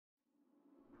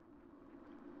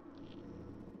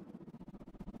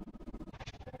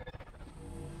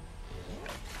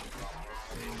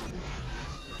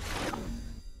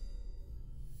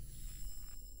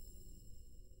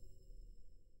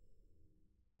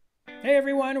Hey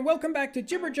everyone, welcome back to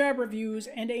Jibber Jab Reviews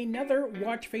and another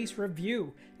watch face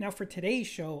review. Now for today's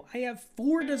show, I have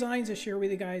 4 designs to share with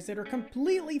you guys that are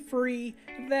completely free,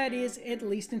 that is at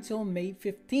least until May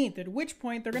 15th, at which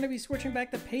point they're going to be switching back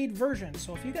to paid versions.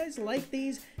 So if you guys like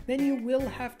these, then you will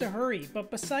have to hurry. But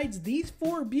besides these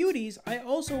 4 beauties, I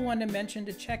also want to mention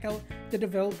to check out the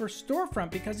developer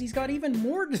storefront because he's got even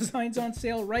more designs on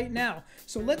sale right now.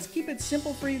 So let's keep it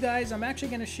simple for you guys. I'm actually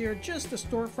going to share just the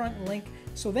storefront link,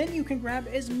 so then you can grab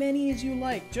as many as you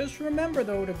like. Just remember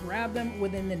though to grab them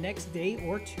within the next day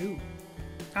or 2.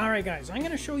 Alright guys, I'm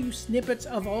going to show you snippets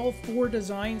of all 4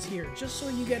 designs here, just so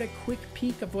you get a quick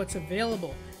peek of what's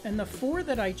available. And the 4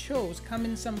 that I chose come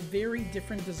in some very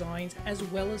different designs as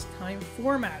well as time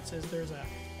formats, as there's a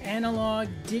analog,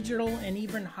 digital, and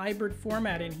even hybrid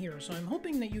format in here. So I'm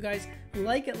hoping that you guys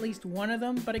like at least one of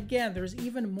them, but again, there's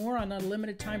even more on a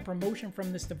limited time promotion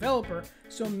from this developer,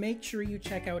 so make sure you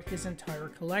check out his entire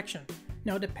collection.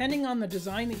 Now, depending on the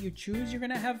design that you choose, you're going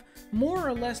to have more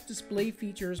or less display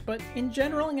features, but in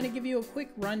general, I'm going to give you a quick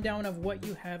rundown of what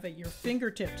you have at your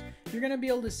fingertips. You're going to be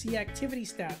able to see activity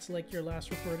stats like your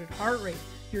last recorded heart rate,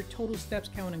 your total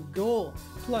steps count and goal,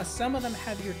 plus some of them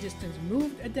have your distance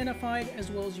moved identified,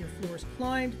 as well as your floors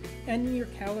climbed and your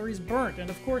calories burnt. And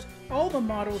of course, all the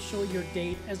models show your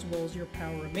date as well as your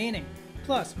power remaining.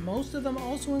 Plus, most of them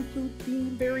also include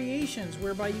theme variations,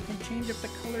 whereby you can change up the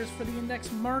colors for the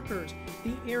index markers,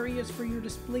 the areas for your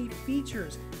displayed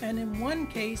features, and in one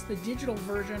case, the digital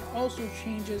version also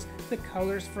changes the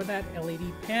colors for that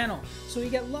LED panel. So you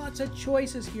get lots of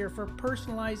choices here for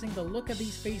personalizing the look of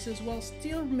these faces while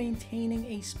still maintaining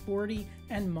a sporty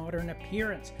and modern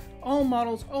appearance. All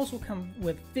models also come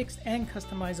with fixed and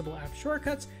customizable app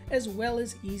shortcuts, as well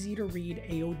as easy to read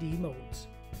AOD modes.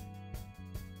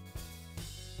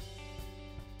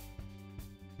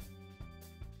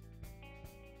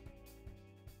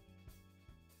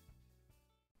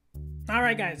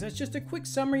 Alright guys, that's just a quick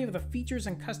summary of the features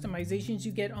and customizations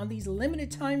you get on these limited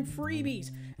time freebies.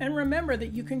 And remember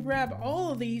that you can grab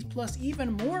all of these plus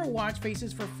even more watch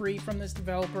faces for free from this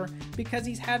developer because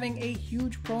he's having a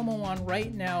huge promo on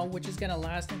right now, which is going to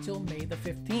last until May the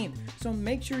 15th. So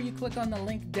make sure you click on the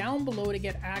link down below to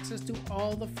get access to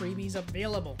all the freebies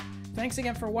available. Thanks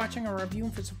again for watching our review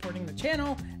and for supporting the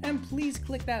channel, and please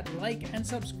click that like and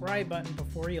subscribe button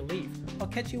before you leave. I'll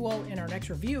catch you all in our next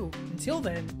review. Until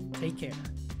then, take care.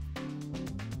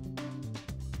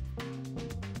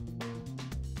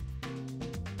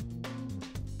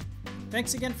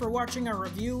 Thanks again for watching our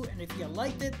review, and if you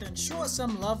liked it, then show us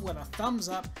some love with a thumbs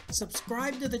up,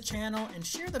 subscribe to the channel, and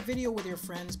share the video with your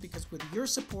friends, because with your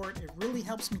support, it really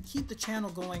helps me keep the channel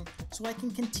going so I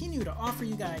can continue to offer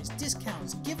you guys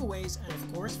discounts, giveaways, and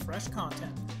of course, fresh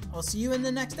content. I'll see you in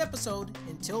the next episode.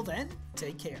 Until then,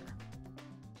 take care.